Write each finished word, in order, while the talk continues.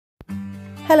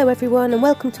Hello everyone and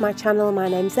welcome to my channel. My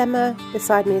name's Emma,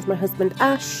 beside me is my husband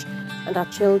Ash and our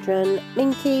children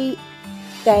Minky,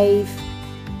 Dave,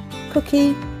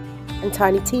 Cookie and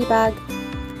Tiny Teabag.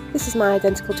 This is my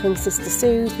identical twin sister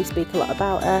Suze. We speak a lot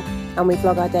about her and we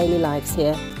vlog our daily lives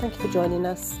here. Thank you for joining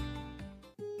us.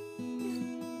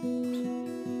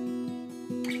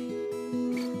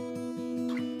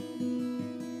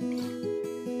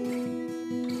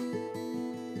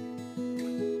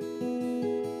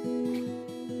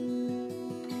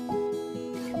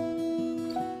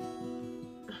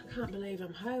 I can't believe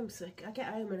I'm homesick. I get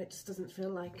home and it just doesn't feel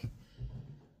like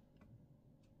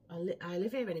I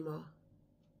live here anymore,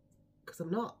 because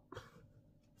I'm not.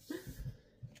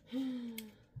 Right,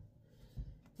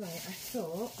 I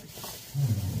thought,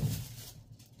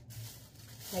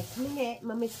 wait a minute,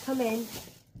 Mummy's coming.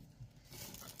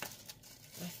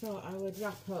 I thought I would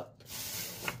wrap up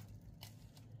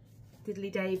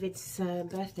Diddly David's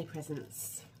birthday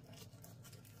presents.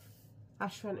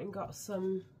 Ash went and got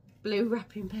some blue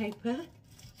wrapping paper,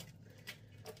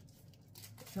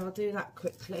 so I'll do that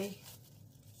quickly,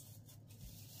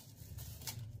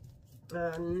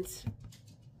 and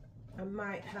I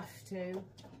might have to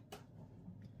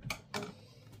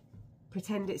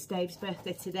pretend it's Dave's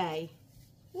birthday today.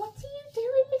 What are you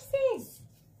doing, Mrs.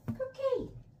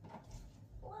 Cookie?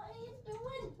 What are you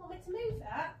doing? Want me to move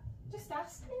that? Just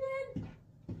ask me then.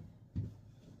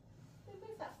 I'll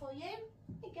move that for you.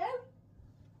 There you go.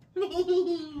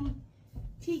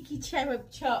 Cheeky cherub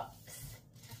chops.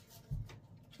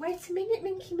 Wait a minute,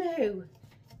 Minky Moo.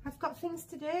 I've got things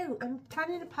to do. I'm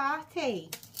planning a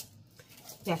party.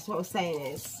 Yes, what I was saying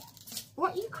is,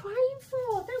 what are you crying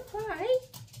for? Don't cry.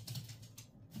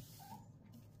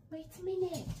 Wait a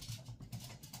minute.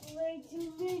 Wait a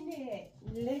minute.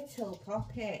 Little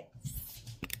pockets.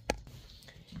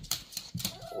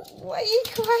 What are you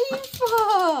crying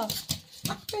for?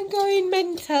 I'm going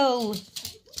mental.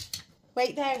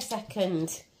 Wait there a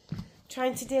second.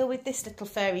 Trying to deal with this little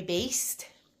furry beast.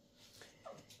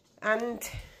 And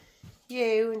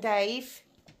you and Dave.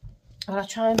 And I'll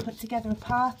try and put together a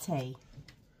party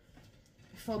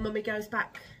before Mummy goes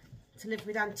back to live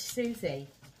with Auntie Susie.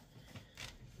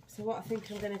 So what I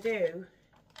think I'm going to do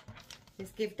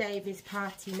is give Dave his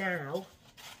party now,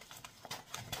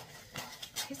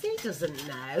 because he doesn't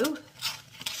know.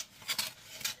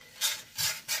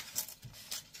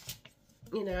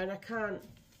 You know, and I can't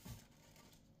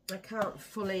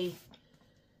fully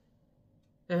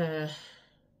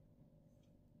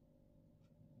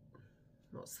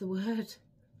what's the word?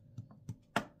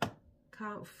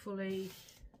 Can't fully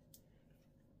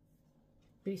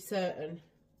be certain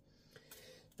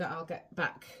that I'll get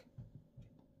back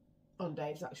on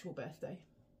Dave's actual birthday.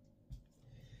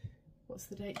 What's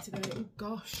the date today? Oh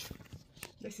gosh,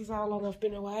 this is how long I've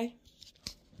been away.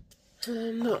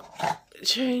 I'm not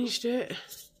changed it.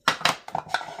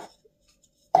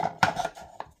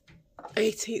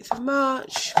 18th of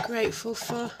March. Grateful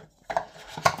for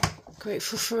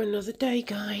another day,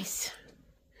 guys.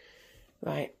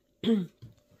 Right. I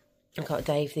got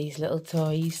Dave these little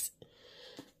toys,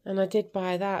 and I did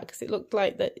buy that because it looked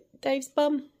like that Dave's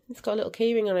bum. It's got a little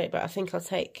keyring on it, but I think I'll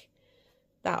take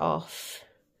that off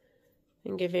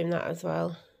and give him that as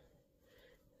well.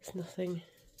 There's nothing.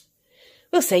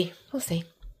 We'll see. We'll see.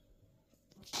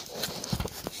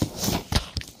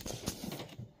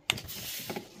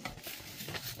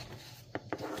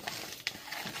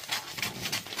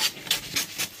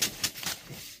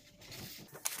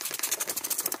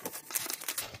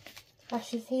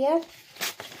 Ash is here.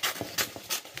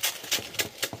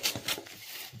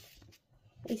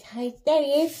 He's hiding. There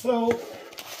he is. Hello.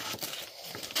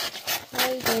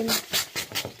 Hiding.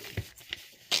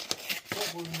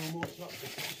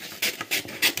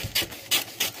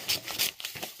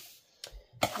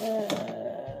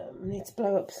 Need to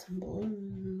blow up some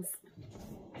balloons.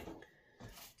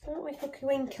 Don't we, Cookie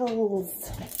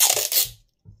Winkles?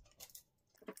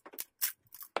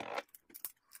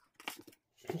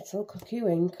 Little Cookie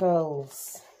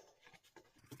Winkles.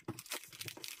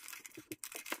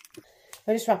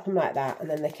 I just wrap them like that, and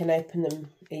then they can open them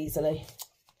easily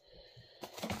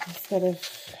instead of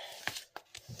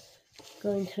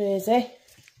going crazy.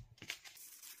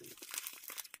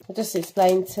 I just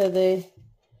explained to the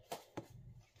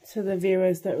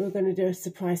viewers that we're going to do a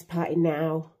surprise party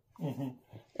now,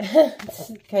 just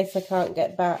in case I can't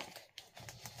get back.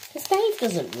 Because Dave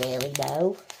doesn't really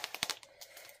know,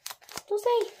 does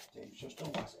he? Dave's just a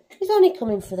classic. He's only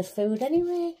coming for the food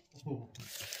anyway.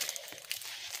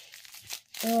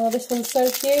 Oh, this one's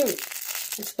so cute.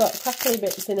 It's got crackly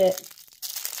bits in it.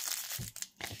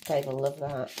 Dave will love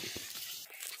that.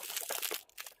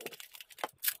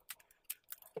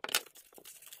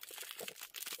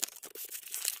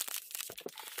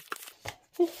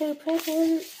 Little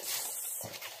presents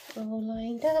all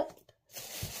lined up,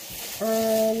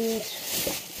 and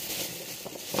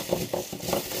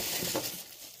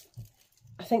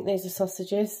I think these are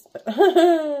sausages.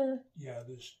 Yeah,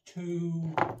 there's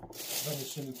 2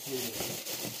 venison and 3 liver.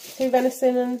 2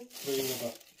 venison and 3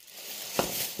 liver.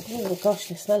 Oh gosh,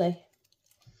 they're smelly.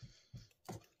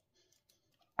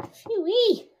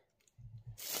 Phew-wee.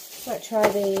 Might try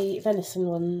the venison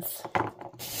ones.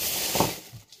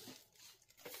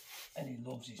 And he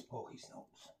loves his porky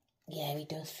snouts. Yeah, he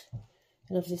does.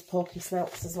 He loves his porky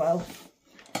snouts as well.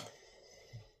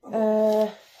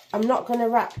 I'm not going to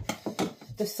wrap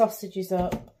the sausages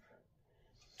up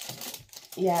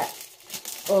yet,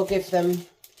 or give them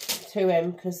to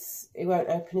him, because he won't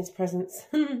open his presents.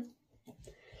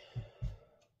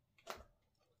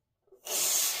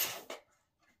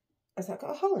 Has that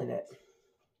got a hole in it?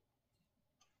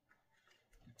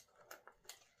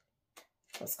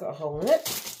 That's got a hole in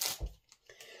it.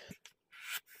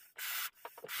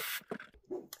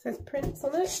 It says Prince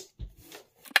on it.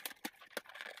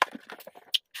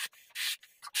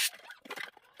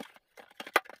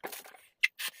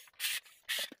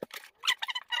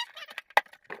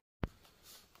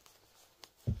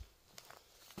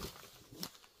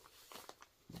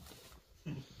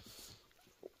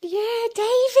 Yeah,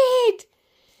 David!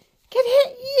 Get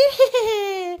it?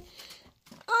 Yeah!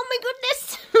 Oh my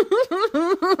goodness!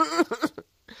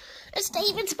 It's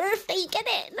David's birthday, get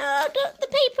it? No, don't, the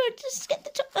paper, just get the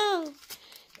top. Oh,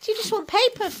 do you just want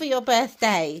paper for your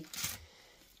birthday?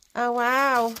 Oh,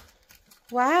 wow.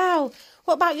 Wow.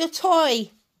 What about your toy?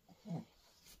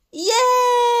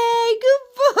 Yay! Good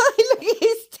boy! Look at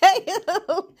his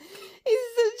tail! He's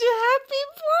such a happy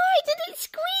boy! Did it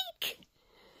squeak?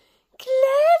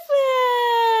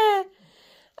 Clever!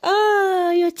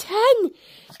 Oh, you're 10.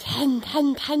 10,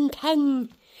 10, 10, 10.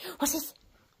 What's this?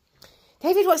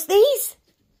 David, what's these?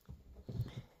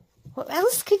 What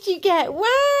else could you get? Wow!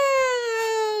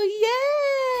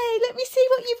 Yay! Let me see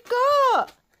what you've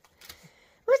got.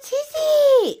 What is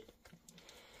it?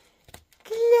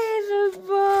 Clever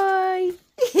boy.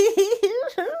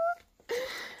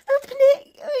 Open it.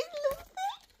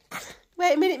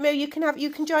 Wait a minute, Moo. You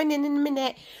can join in a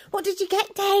minute. What did you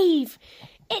get, Dave?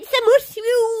 It's a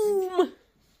mushroom.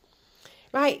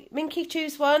 Right, Minky,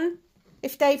 choose one.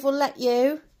 If Dave will let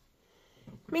you.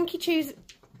 Minky, choose.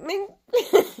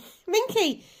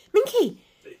 Minky.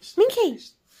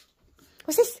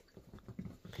 What's this?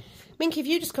 Minky, have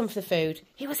you just come for the food?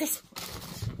 Here, what's this?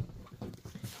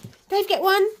 Dave, get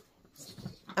one.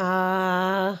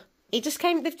 He just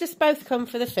came. They've just both come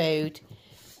for the food.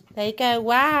 There you go.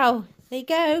 Wow. There you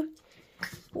go.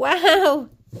 Wow.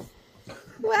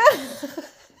 Wow.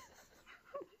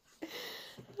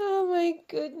 Oh my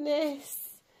goodness.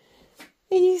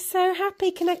 Are you so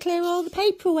happy? Can I clear all the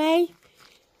paper away?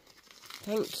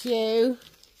 Thank you.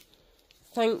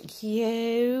 Thank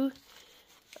you.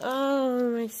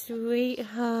 Oh, my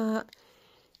sweetheart.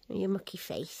 Your mucky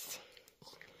face.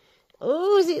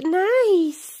 Oh, is it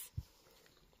nice?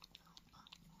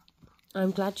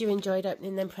 I'm glad you enjoyed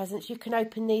opening them presents. You can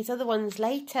open these other ones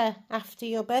later after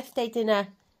your birthday dinner.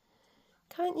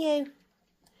 Can't you?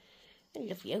 I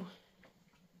love you.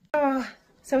 Oh,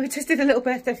 so we just did a little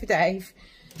birthday for Dave.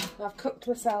 I've cooked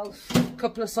myself a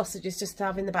couple of sausages just to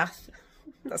have in the bath.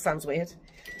 That sounds weird.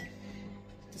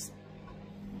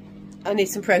 I need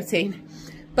some protein.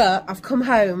 But I've come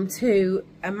home to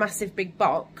a massive big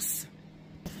box.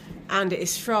 And it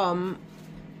is from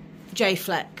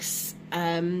JFLEX,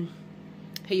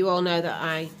 who you all know that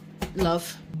I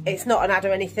love. It's not an ad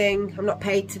or anything. I'm not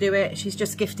paid to do it. She's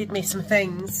just gifted me some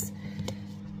things.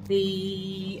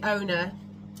 The owner...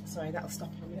 Sorry, that'll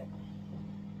stop in a minute.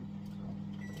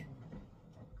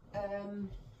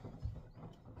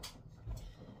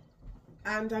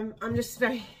 And I'm just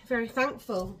very, very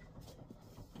thankful.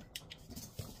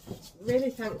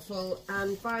 Really thankful.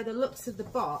 And by the looks of the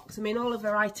box, I mean, all of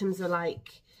her items are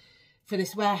like, for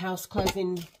this warehouse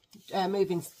clothing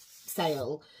moving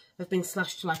sale, have been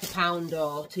slashed to like £1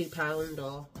 or £2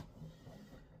 or...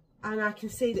 And I can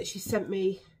see that she sent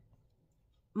me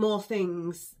more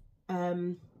things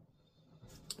than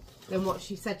what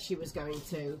she said she was going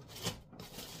to.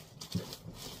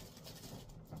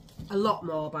 A lot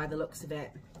more by the looks of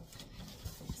it.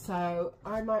 So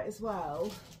I might as well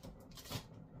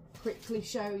quickly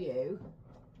show you,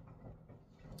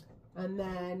 and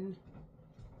then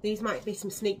these might be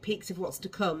some sneak peeks of what's to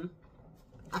come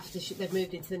after they've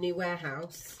moved into the new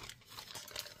warehouse.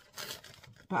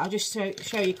 But I'll just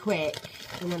show you quick,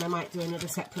 and then I might do another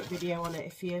separate video on it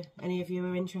if any of you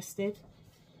are interested.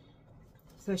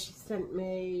 So she sent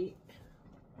me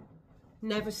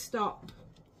Never Stop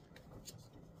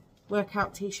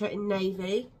workout t-shirt in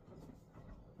navy.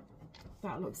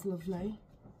 That looks lovely.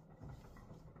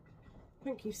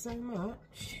 Thank you so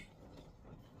much.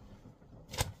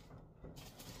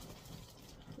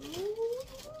 Ooh,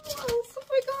 what else have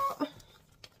we got?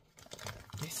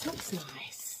 This looks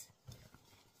nice.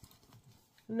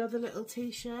 Another little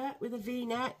t-shirt with a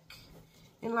v-neck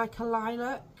in like a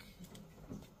lilac.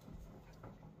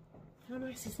 How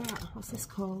nice is that? What's this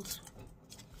called?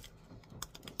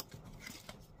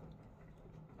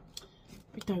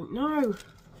 I don't know.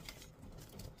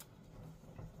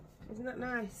 Isn't that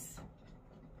nice?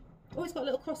 Oh, it's got a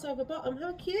little crossover bottom.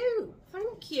 How cute.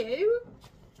 Thank you.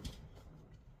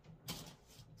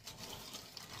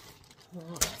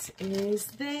 What is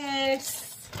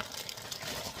this?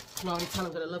 I can already tell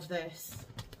I'm going to love this.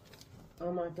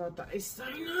 Oh my god, that is so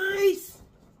nice.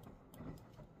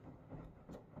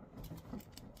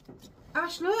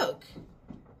 Ash, look.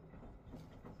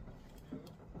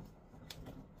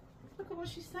 Look at what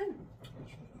she sent.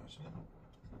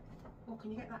 Oh,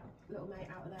 can you get that little mate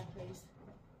out of there, please?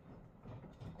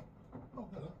 Oh,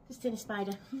 hello. Just in a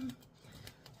spider.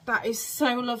 That is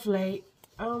so lovely.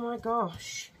 Oh my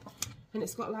gosh. And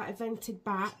it's got like a vented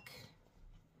back.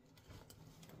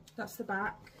 That's the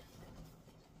back.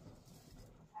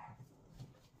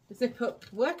 A zip up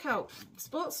workout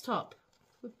sports top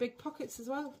with big pockets as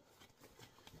well.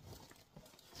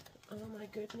 Oh my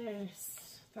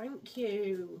goodness. Thank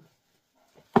you.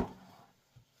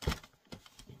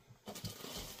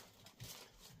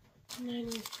 And then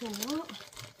we've got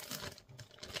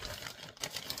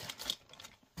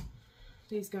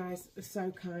these guys are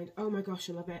so kind. Oh my gosh,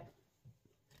 I love it.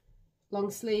 Long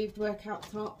sleeved workout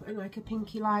top and like a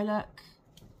pinky lilac.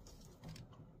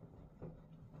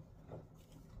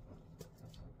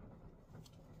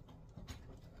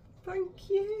 Thank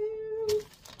you.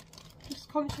 Just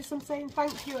conscious I'm saying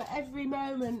thank you at every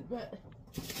moment, but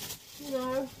you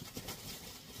know.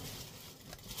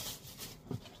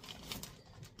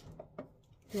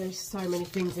 There's so many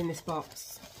things in this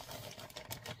box.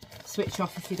 Switch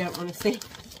off if you don't want to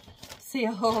see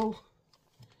a haul.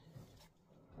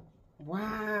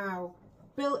 Wow.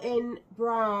 Built-in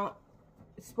bra,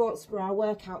 sports bra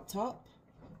workout top.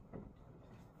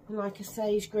 And like a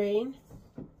sage green.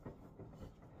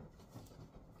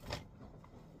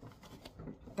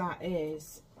 That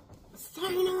is so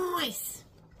nice.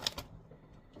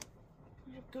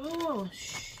 Oh my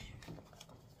gosh.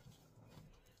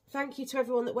 Thank you to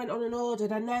everyone that went on and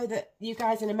ordered. I know that you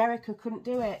guys in America couldn't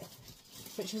do it,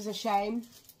 which was a shame.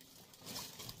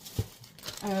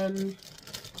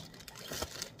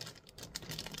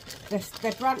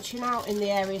 They're branching out in the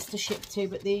areas to ship to,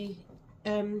 but the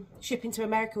shipping to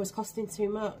America was costing too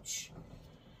much.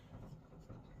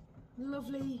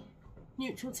 Lovely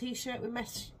neutral t-shirt with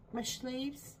mesh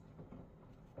sleeves.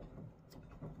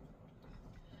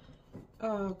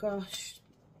 Oh gosh.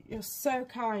 You're so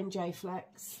kind, JFLEX.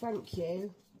 Thank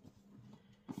you.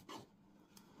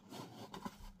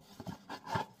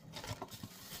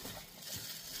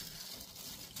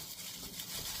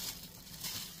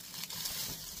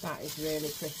 That is really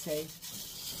pretty.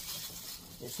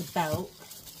 It's a belt.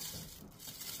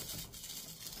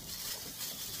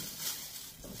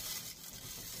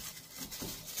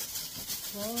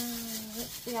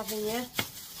 Let's be having you.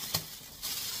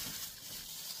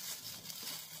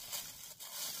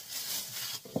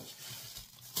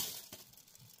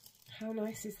 How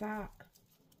nice is that?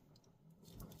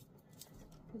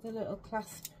 With a little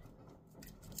clasp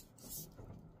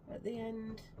at the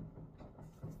end.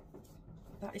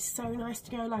 That is so nice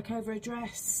to go like over a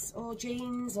dress or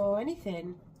jeans or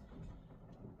anything.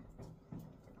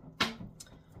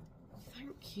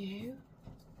 Thank you.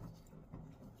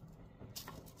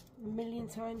 A million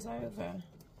times over.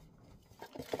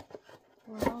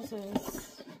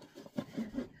 Wowzers.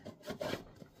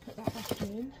 Put that back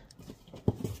in.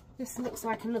 This looks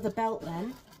like another belt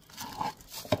then.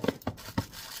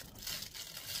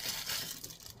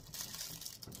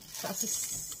 That's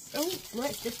a... oh, no,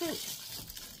 it's different.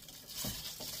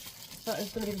 Thought it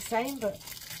was going to be the same, but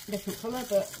different colour,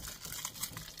 but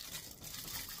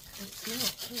it's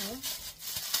not. Hang on.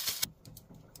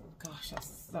 Gosh,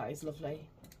 that is lovely.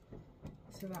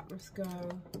 So that must go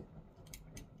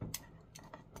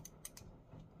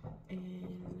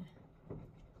in.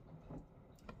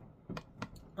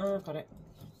 Oh, I've got it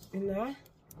in there.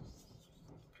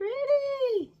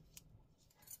 Pretty.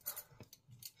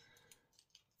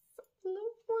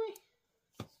 Lovely.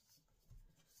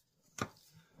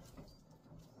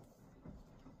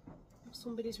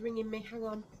 Somebody's ringing me. Hang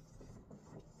on.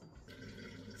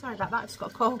 Sorry about that. I've just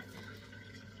got a call.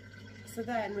 So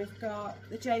then we've got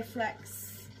the JFLEX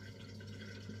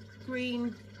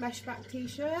green mesh back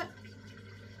t-shirt.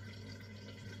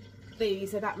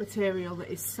 These are that material that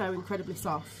is so incredibly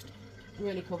soft,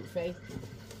 really comfy.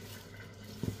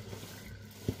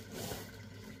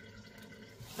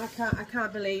 I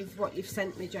can't believe what you've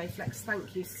sent me, JFLEX.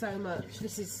 Thank you so much.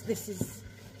 This is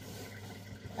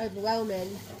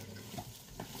overwhelming.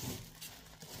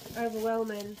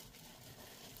 Overwhelming.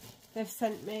 They've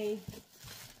sent me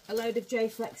a load of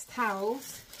JFLEX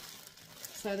towels.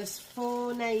 So there's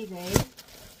 4 navy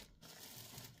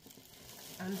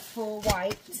and 4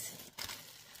 white.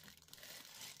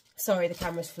 Sorry, the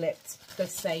camera's flipped. It's going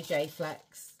to say JFLEX.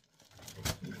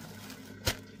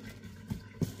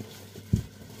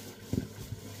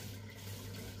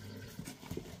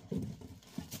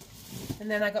 And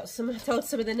then I told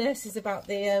some of the nurses about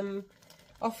the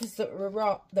offers that were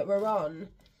on,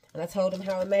 and I told them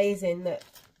how amazing that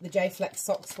the JFLEX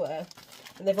socks were,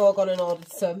 and they've all gone and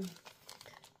ordered some.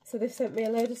 So they've sent me a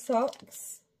load of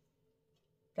socks.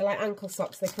 They're like ankle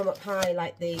socks. They come up high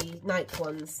like the Nike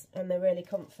ones, and they're really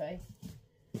comfy.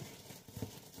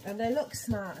 And they look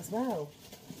smart as well.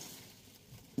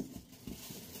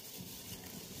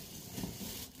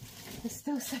 There's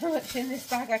still so much in this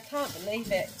bag. I can't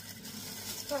believe it.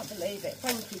 I can't believe it.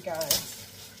 Thank you, guys.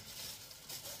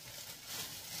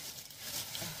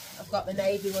 I've got the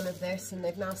navy one of this, and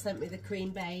they've now sent me the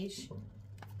cream beige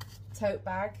tote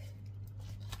bag.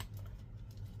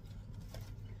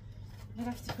 I'd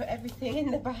have to put everything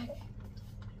in the bag.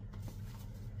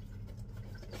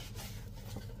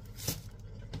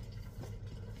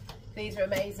 These are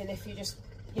amazing if you're just,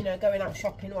 you know, going out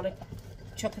shopping, want to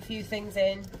chuck a few things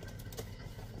in.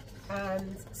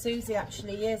 And Susie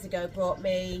actually years ago brought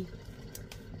me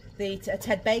a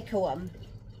Ted Baker one,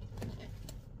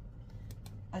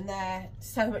 and they're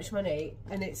so much money,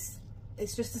 and it's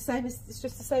just the same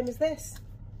as this.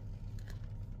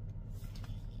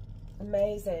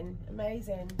 Amazing,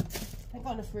 amazing. I've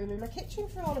got enough room in my kitchen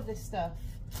for all of this stuff.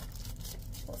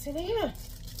 What's in here?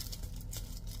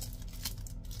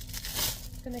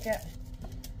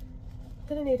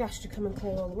 Gonna need Ash to come and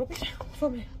clear all the rubbish out for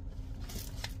me.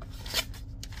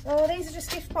 Oh, these are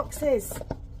just gift boxes.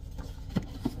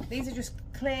 These are just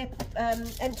clear,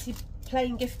 empty,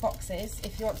 plain gift boxes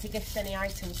if you want to gift any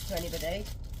items to anybody.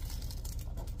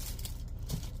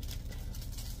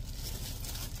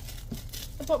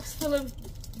 A box full of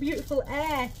beautiful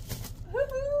air.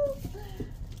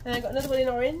 And I've got another one in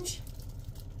orange.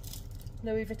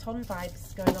 Louis Vuitton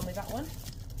vibes going on with that one.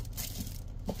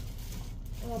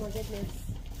 Oh my goodness.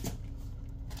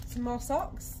 Some more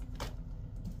socks.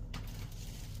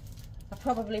 I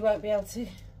probably won't be able to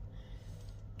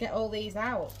get all these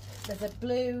out. There's a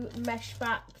blue mesh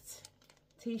backed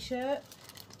t-shirt.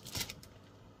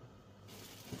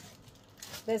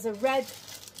 There's a red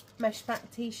mesh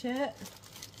backed t-shirt.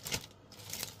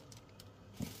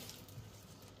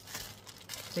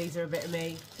 These are a bit of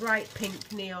me. Bright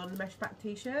pink neon mesh back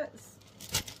t-shirts.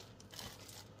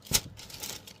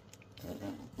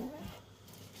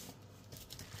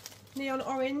 Neon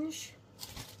orange.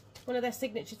 One of their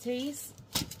signature tees.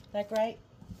 They're great.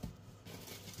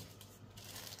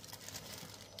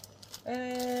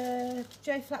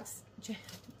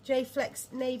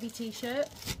 JFLEX navy t-shirt.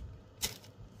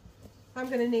 I'm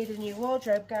going to need a new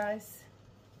wardrobe, guys.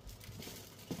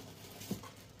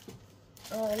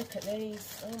 Oh, look at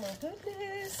these. Oh my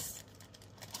goodness.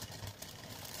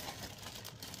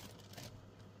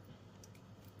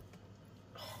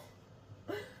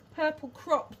 Purple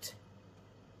cropped.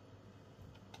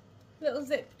 Little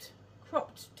zipped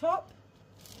cropped top.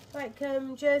 Like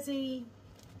jersey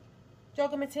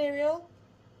jogger material.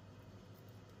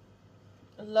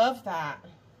 I love that.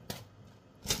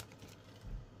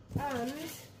 And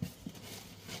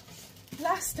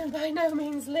last and by no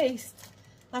means least,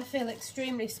 I feel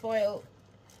extremely spoiled.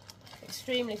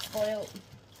 Extremely spoiled.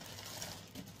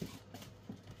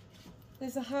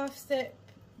 There's a half step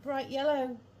bright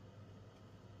yellow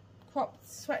cropped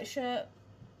sweatshirt.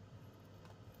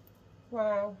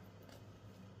 Wow.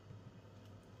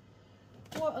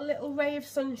 What a little ray of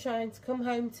sunshine to come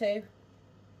home to.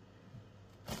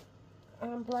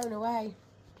 I'm blown away.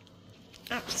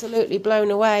 Absolutely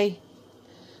blown away.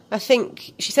 I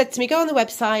think she said to me, go on the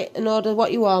website and order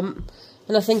what you want.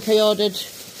 And I think I ordered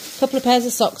a couple of pairs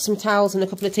of socks, some towels and a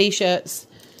couple of t-shirts.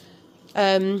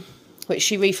 Which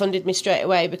she refunded me straight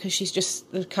away because she's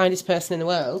just the kindest person in the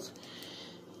world.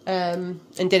 And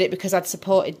did it because I'd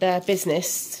supported their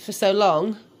business for so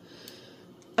long.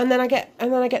 And then I get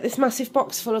this massive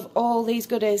box full of all these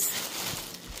goodies.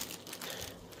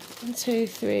 1, 2,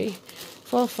 3,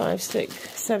 4, 5, 6,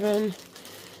 7.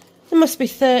 There must be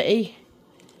 30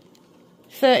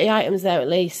 30 items there at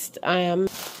least. I'm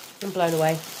blown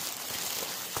away.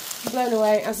 I'm blown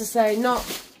away. As I say, not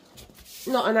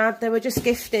an ad. They were just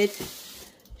gifted.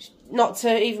 Not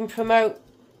to even promote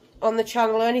on the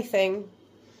channel or anything.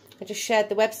 I just shared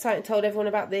the website and told everyone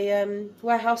about the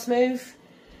warehouse move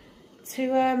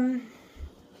to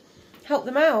help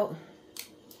them out.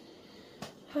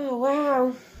 Oh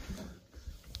wow.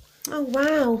 Oh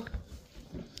wow.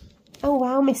 Oh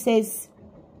wow, missus.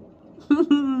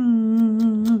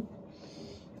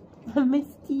 I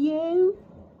missed you.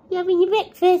 You having your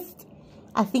breakfast?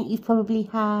 I think you've probably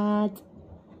had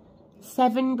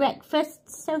 7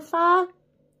 breakfasts so far.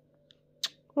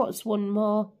 What's one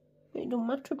more? It don't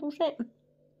matter, does it?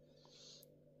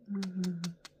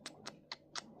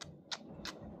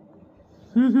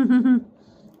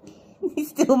 He's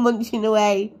still munching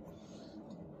away.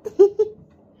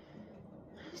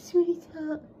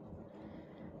 Sweetheart.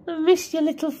 I missed your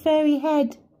little fairy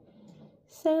head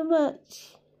so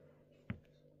much.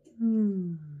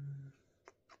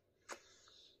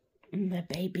 My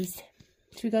babies.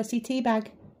 Should we go see Teabag?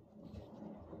 Can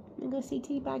we go see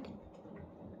Teabag?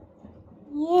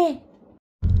 Yeah.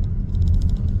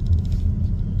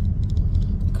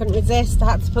 Couldn't resist.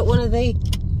 I had to put one of the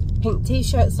pink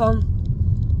t-shirts on.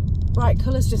 Bright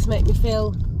colours just make me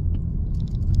feel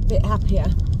a bit happier.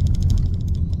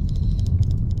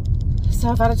 So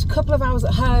I've had a couple of hours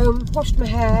at home, washed my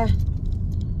hair.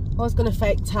 I was going to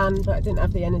fake tan, but I didn't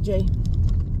have the energy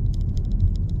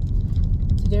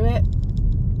to do it.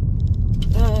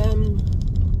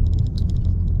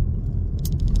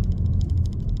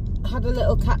 Had a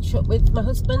little catch up with my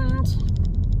husband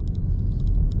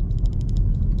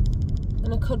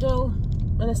and a cuddle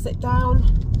and a sit down.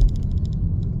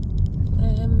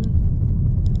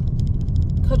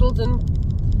 Cuddled and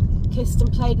kissed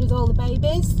and played with all the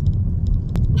babies.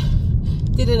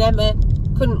 Did an Emma,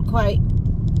 couldn't quite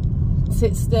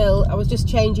sit still. I was just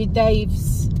changing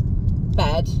Dave's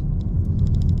bed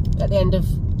at the end of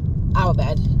our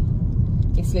bed.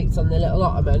 He sleeps on the little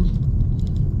ottoman.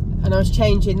 And I was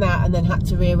changing that and then had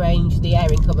to rearrange the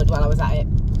airing cupboard while I was at it.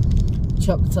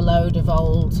 Chucked a load of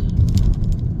old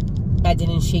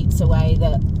bedding and sheets away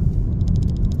that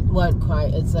weren't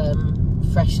quite as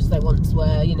fresh as they once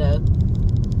were, you know.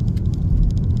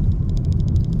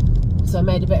 So I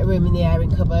made a bit of room in the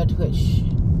airing cupboard, which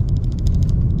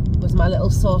was my little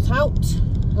sort out.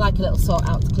 I like a little sort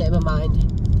out to clear my mind.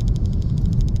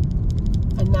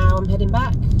 And now I'm heading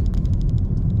back.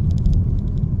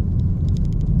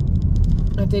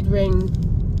 I did ring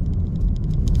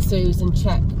Suze and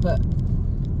check, but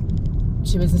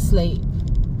she was asleep.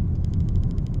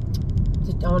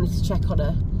 I wanted to check on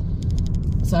her.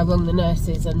 So I rung the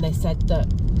nurses and they said that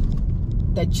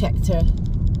they'd checked her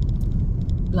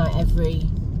like every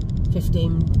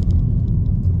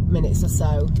 15 minutes or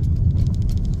so.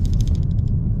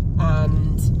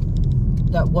 And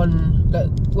that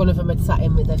one of them had sat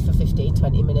in with her for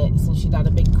 15-20 minutes and she'd had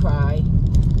a big cry.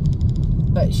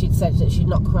 But she'd said that she'd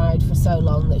not cried for so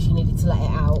long that she needed to let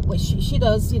it out, which she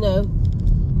does, you know.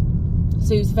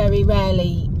 Suze very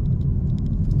rarely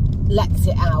lets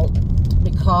it out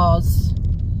because,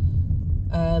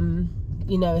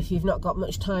 you know, if you've not got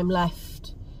much time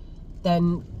left,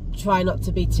 then try not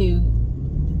to be too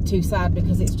sad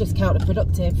because it's just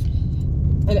counterproductive.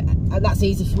 And that's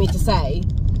easy for me to say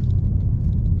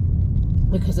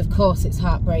because, of course, it's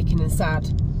heartbreaking and sad.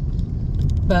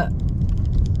 But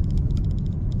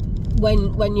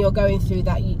when you're going through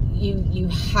that, you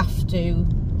have to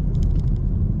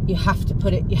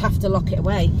put it, you have to lock it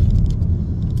away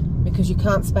because you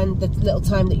can't spend the little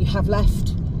time that you have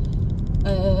left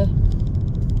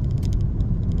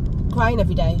crying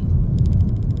every day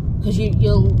because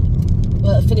you'll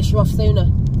finish you off sooner.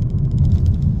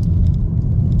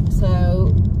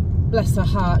 So bless her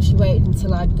heart, she waited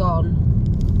until I'd gone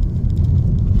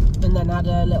and then had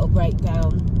a little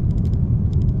breakdown.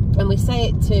 And we say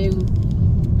it to,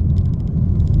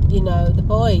 you know, the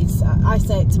boys. I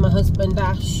say it to my husband,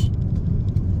 Ash,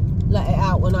 let it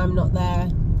out when I'm not there.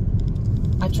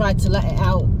 I try to let it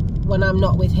out when I'm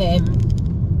not with him.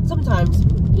 Sometimes,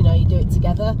 you know, you do it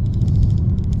together.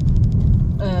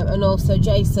 And also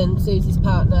Jason, Susie's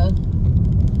partner,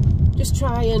 just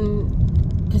try and,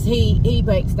 because he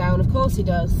breaks down, of course he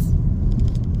does.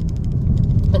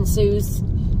 And Suze,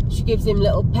 she gives him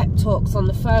little pep talks on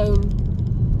the phone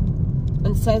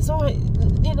and says, all right,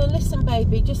 you know, listen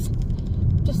baby, just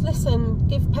listen,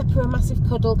 give Pepper a massive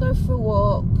cuddle, go for a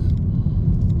walk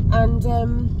and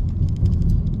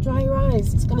dry your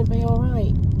eyes, it's going to be all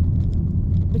right.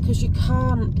 Because you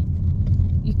can't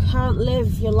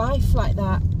live your life like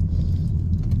that.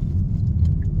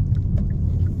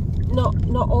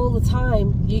 not all the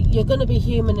time. You're going to be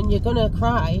human and you're going to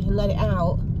cry and let it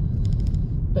out,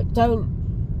 but don't,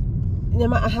 no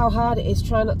matter how hard it is,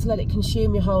 try not to let it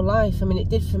consume your whole life. I mean, it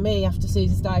did for me after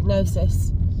Susie's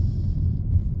diagnosis,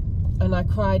 and I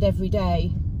cried every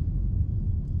day,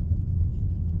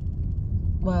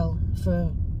 well,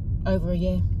 for over a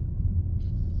year.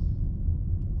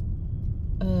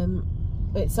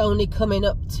 It's only coming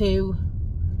up to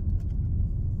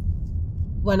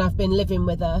when I've been living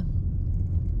with her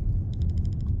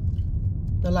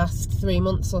the last 3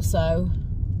 months or so.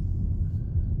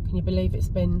 Can you believe it's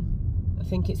been, I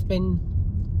think it's been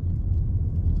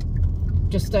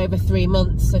just over 3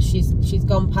 months, so she's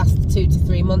gone past the 2 to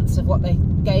 3 months of what they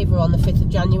gave her on the 5th of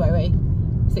January,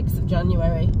 6th of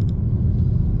January.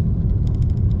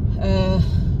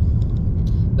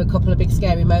 A couple of big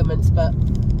scary moments, but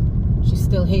she's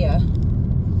still here.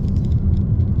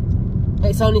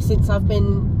 It's only since I've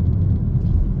been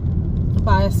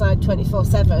by her side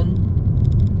 24/7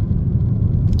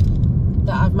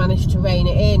 that I've managed to rein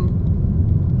it in,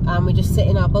 and we just sit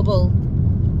in our bubble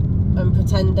and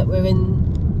pretend that we're in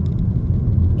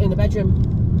a bedroom.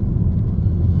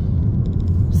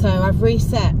 So I've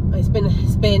reset. It's been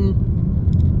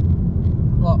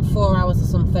what, 4 hours or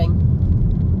something.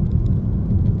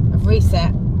 I've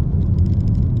reset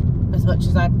as much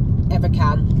as I ever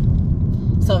can.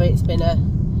 Sorry, it's been a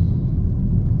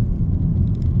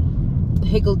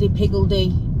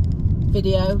higgledy-piggledy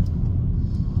video,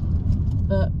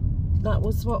 but that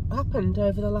was what happened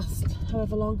over the last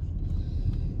however long.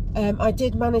 I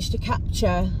did manage to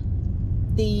capture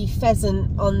the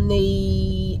pheasant on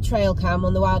the trail cam,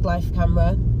 on the wildlife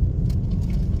camera.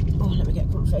 Oh, let me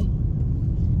get comfy.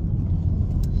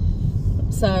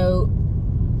 So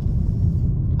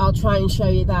I'll try and show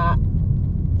you that.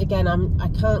 Again, I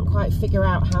can't quite figure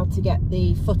out how to get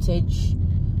the footage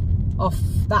off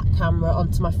that camera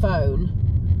onto my phone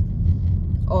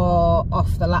or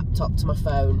off the laptop to my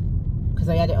phone, because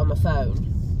I edit on my phone.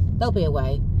 There'll be a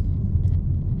way.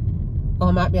 Or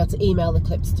I might be able to email the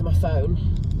clips to my phone.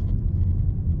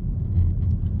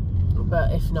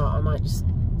 But if not, I might just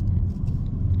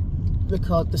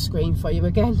record the screen for you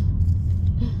again.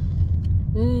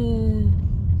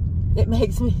 It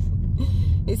makes me,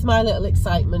 it's my little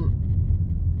excitement.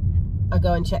 I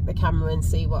go and check the camera and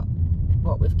see what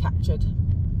we've captured.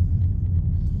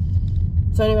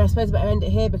 So anyway, I suppose I better end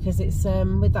it here, because it's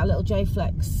with that little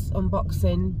JFLEX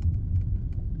unboxing,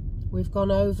 we've gone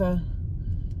over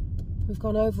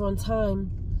on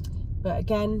time. But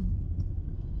again,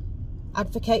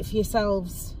 advocate for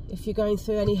yourselves. If you're going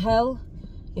through any hell,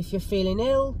 if you're feeling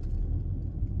ill,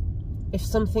 if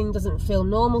something doesn't feel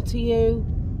normal to you,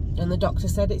 and the doctor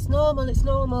said it's normal,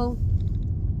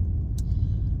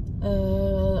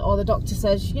 or the doctor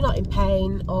says you're not in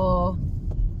pain, or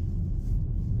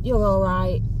you're all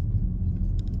right,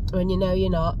 when you know you're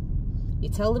not, you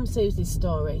tell them Susie's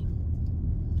story.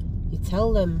 You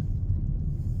tell them,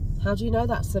 how do you know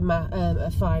that's a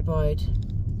fibroid?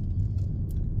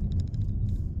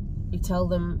 You tell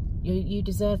them you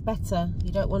deserve better.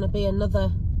 You don't want to be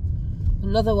another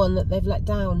one that they've let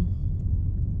down.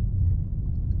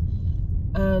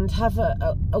 And have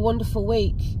a wonderful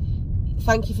week.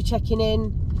 Thank you for checking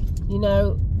in. You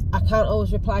know, I can't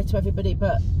always reply to everybody,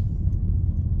 but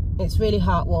it's really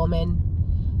heartwarming.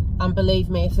 And believe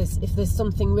me, if there's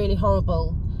something really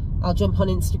horrible, I'll jump on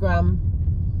Instagram,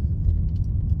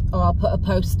 or I'll put a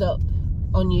post up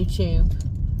on YouTube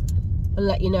and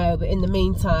let you know. But in the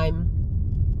meantime,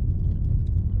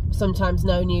 sometimes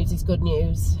no news is good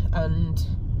news, and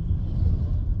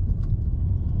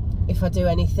if I do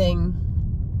anything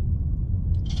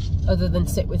other than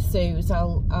sit with Suze,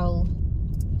 I'll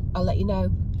let you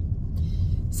know.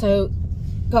 So,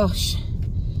 gosh,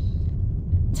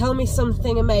 tell me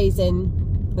something amazing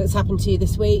that's happened to you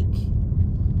this week.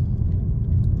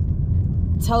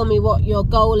 Tell me what your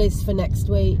goal is for next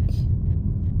week,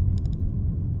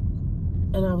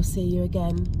 and I will see you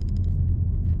again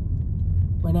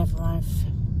whenever I've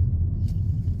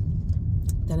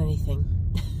done anything.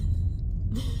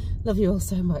 Love you all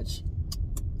so much.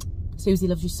 Susie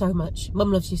loves you so much.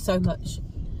 Mum loves you so much.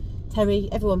 Terry,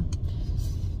 everyone,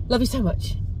 love you so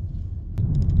much.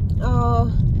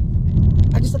 Oh,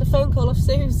 I just had a phone call off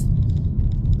Suze,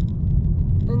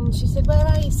 and she said, "Where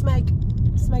are you,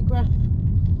 Smegra?"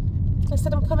 I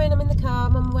said, "I'm coming, I'm in the car,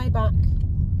 I'm on my way back."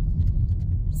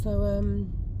 So,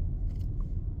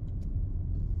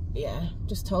 yeah,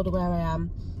 just told her where I am,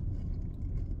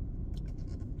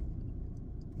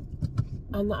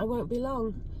 and that I won't be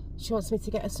long. She wants me to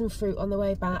get her some fruit on the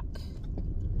way back,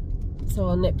 so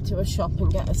I'll nip to a shop and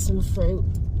get her some fruit.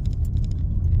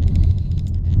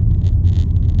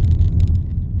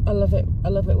 I love it. I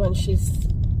love it when she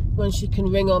can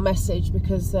ring or message,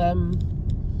 because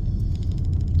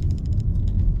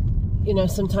you know,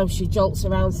 sometimes she jolts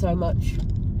around so much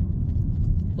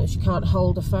that she can't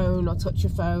hold a phone or touch a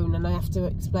phone, and I have to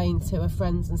explain to her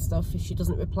friends and stuff if she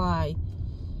doesn't reply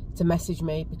to message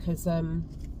me, because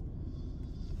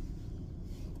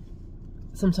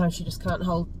sometimes she just can't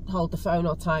hold the phone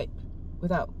or type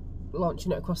without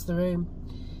launching it across the room.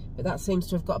 But that seems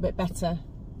to have got a bit better,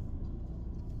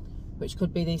 which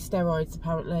could be these steroids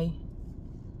apparently,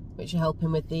 which are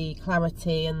helping with the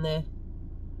clarity and the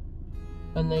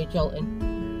jolting.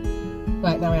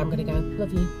 Right, now I am going to go.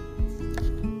 Love you.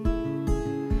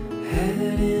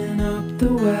 Heading up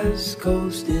the west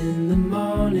coast in the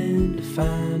morning to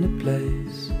find a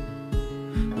place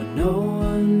where no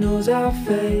one knows our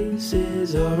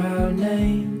faces or our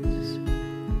names.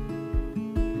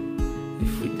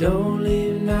 If we don't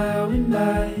leave now, we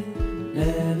might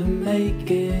never make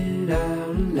it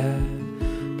out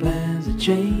alive. Plans are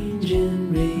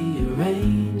changing,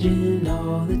 rearranging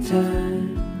all the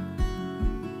time.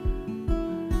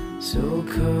 So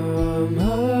come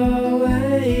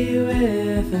away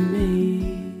with me.